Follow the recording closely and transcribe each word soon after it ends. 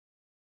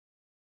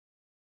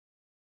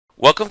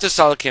Welcome to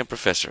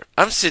SolidCAMProfessor.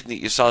 I'm Sydney,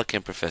 your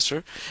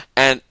SolidCAMProfessor,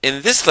 and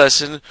in this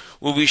lesson,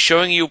 we'll be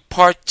showing you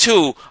part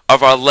 2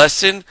 of our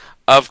lesson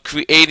of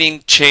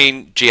creating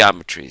chain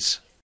geometries.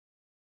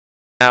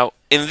 Now,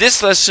 in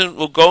this lesson,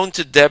 we'll go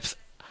into depth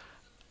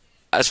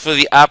as for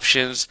the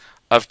options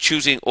of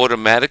choosing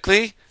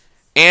automatically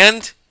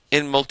and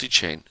in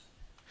multi-chain.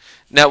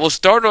 Now, we'll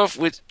start off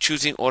with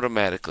choosing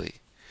automatically.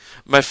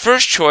 My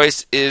first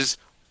choice is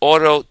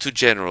auto to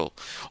general.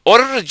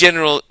 Auto to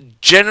general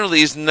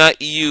generally is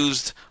not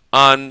used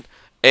on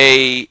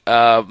a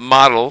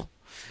model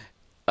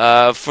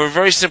for a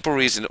very simple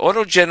reason.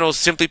 Auto general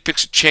simply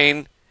picks a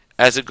chain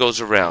as it goes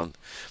around.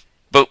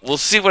 But we'll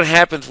see what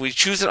happens when we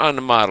choose it on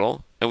the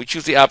model and we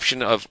choose the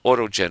option of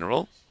auto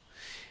general.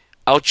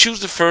 I'll choose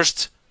the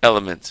first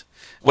element.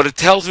 What it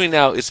tells me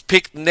now is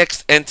pick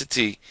next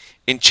entity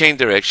in chain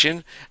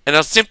direction, and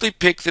I'll simply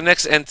pick the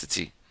next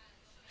entity.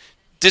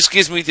 This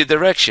gives me the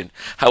direction.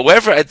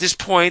 However, at this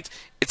point,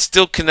 it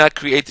still cannot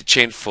create the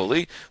chain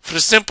fully for the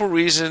simple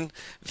reason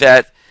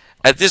that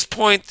at this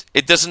point,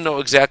 it doesn't know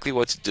exactly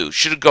what to do.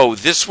 Should it go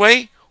this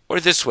way or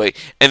this way?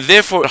 And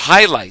therefore, it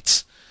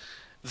highlights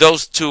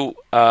those two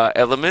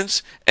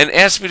elements and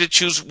asks me to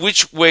choose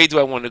which way do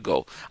I want to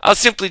go. I'll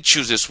simply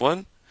choose this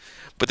one.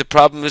 But the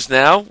problem is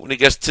now, when it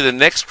gets to the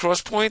next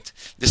cross point,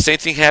 the same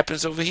thing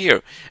happens over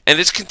here. And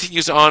this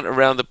continues on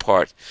around the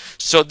part.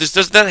 So this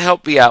does not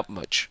help me out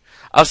much.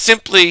 I'll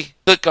simply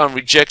click on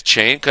reject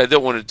chain because I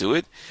don't want to do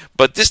it.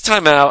 But this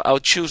time out, I'll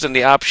choose on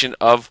the option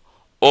of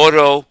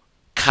auto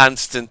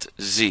constant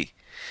Z.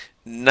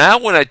 Now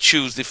when I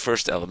choose the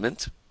first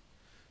element,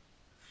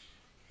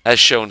 as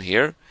shown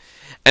here,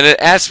 and it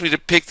asks me to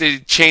pick the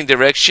chain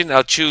direction,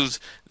 I'll choose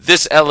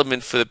this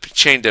element for the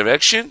chain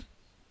direction.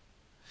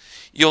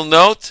 You'll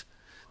note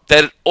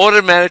that it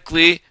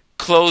automatically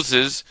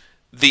closes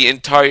the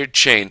entire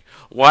chain.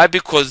 Why?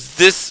 Because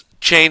this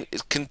chain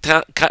is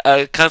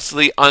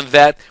constantly on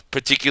that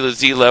particular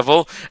Z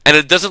level, and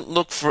it doesn't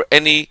look for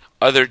any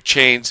other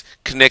chains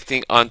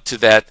connecting onto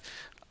that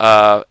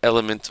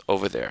element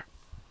over there.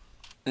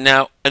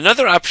 Now,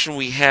 another option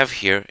we have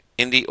here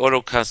in the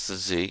auto constant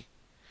Z,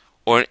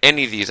 or in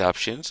any of these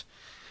options,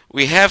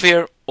 we have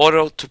here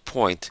auto to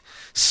point.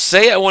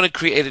 Say I want to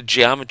create a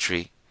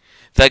geometry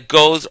that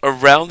goes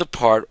around the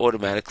part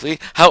automatically.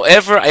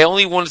 However, I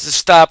only wanted to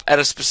stop at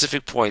a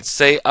specific point,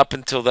 say up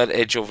until that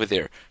edge over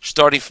there,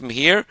 starting from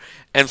here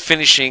and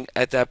finishing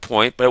at that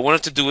point, but I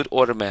wanted to do it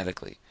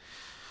automatically.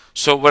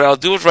 So what I'll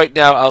do is right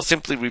now, I'll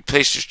simply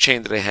replace this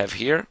chain that I have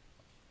here,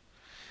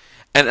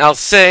 and I'll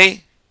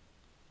say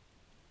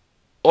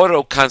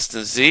auto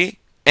constant Z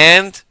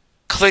and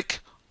click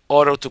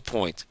auto to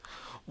point.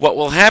 What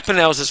will happen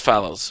now is as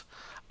follows.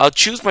 I'll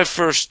choose my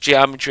first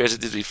geometry as I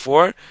did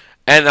before,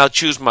 and I'll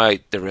choose my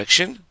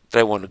direction that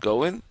I want to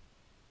go in.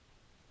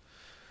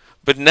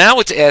 But now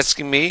it's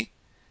asking me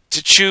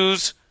to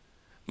choose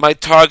my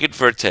target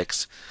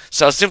vertex.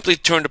 So I'll simply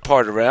turn the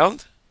part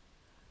around,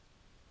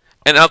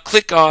 and I'll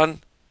click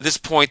on this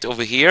point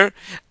over here,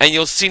 and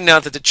you'll see now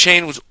that the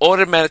chain was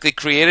automatically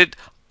created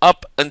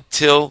up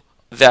until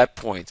that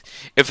point.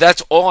 If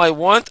that's all I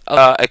want,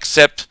 I'll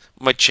accept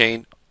my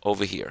chain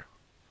over here.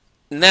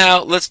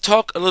 Now let's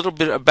talk a little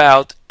bit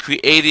about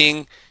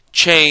creating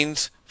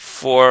chains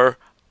for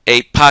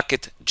a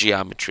pocket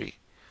geometry.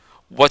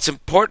 What's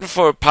important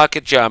for a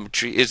pocket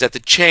geometry is that the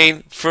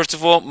chain, first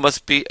of all,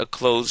 must be a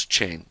closed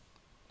chain.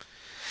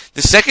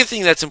 The second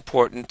thing that's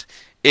important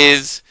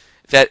is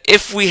that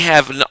if we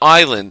have an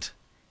island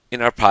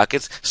in our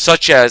pockets,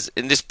 such as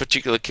in this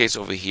particular case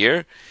over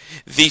here,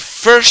 the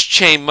first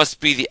chain must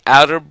be the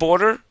outer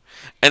border,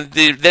 and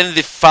then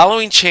the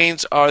following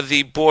chains are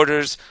the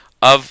borders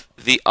of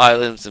the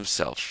islands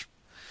themselves.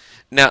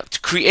 Now,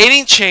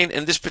 creating chain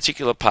in this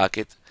particular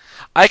pocket,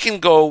 I can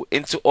go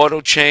into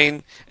auto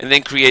chain and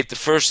then create the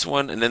first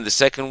one, and then the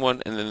second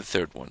one, and then the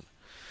third one.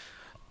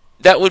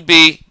 That would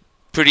be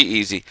pretty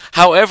easy.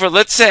 However,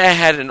 let's say I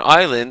had an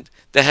island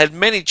that had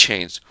many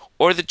chains,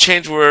 or the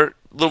chains were a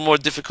little more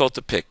difficult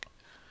to pick.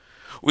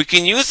 We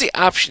can use the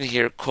option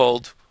here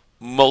called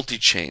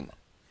multi-chain.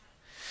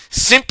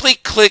 Simply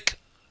click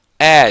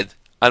add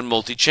on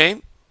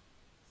multi-chain.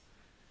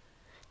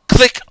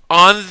 Click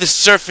on the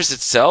surface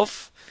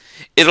itself.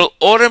 It'll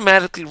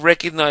automatically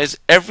recognize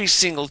every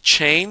single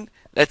chain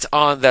that's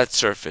on that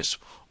surface.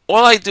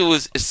 All I do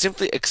is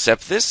simply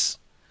accept this,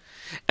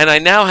 and I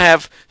now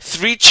have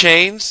 3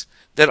 chains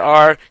that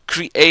are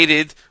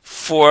created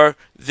for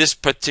this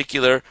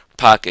particular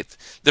pocket.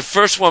 The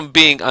first one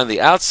being on the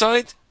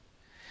outside,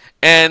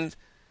 and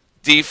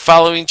the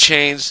following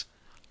chains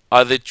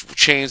are the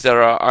chains that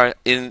are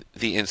in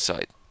the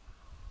inside.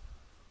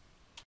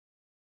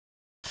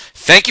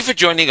 Thank you for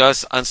joining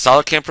us on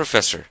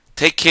SolidCAMProfessor.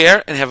 Take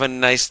care and have a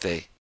nice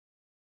day.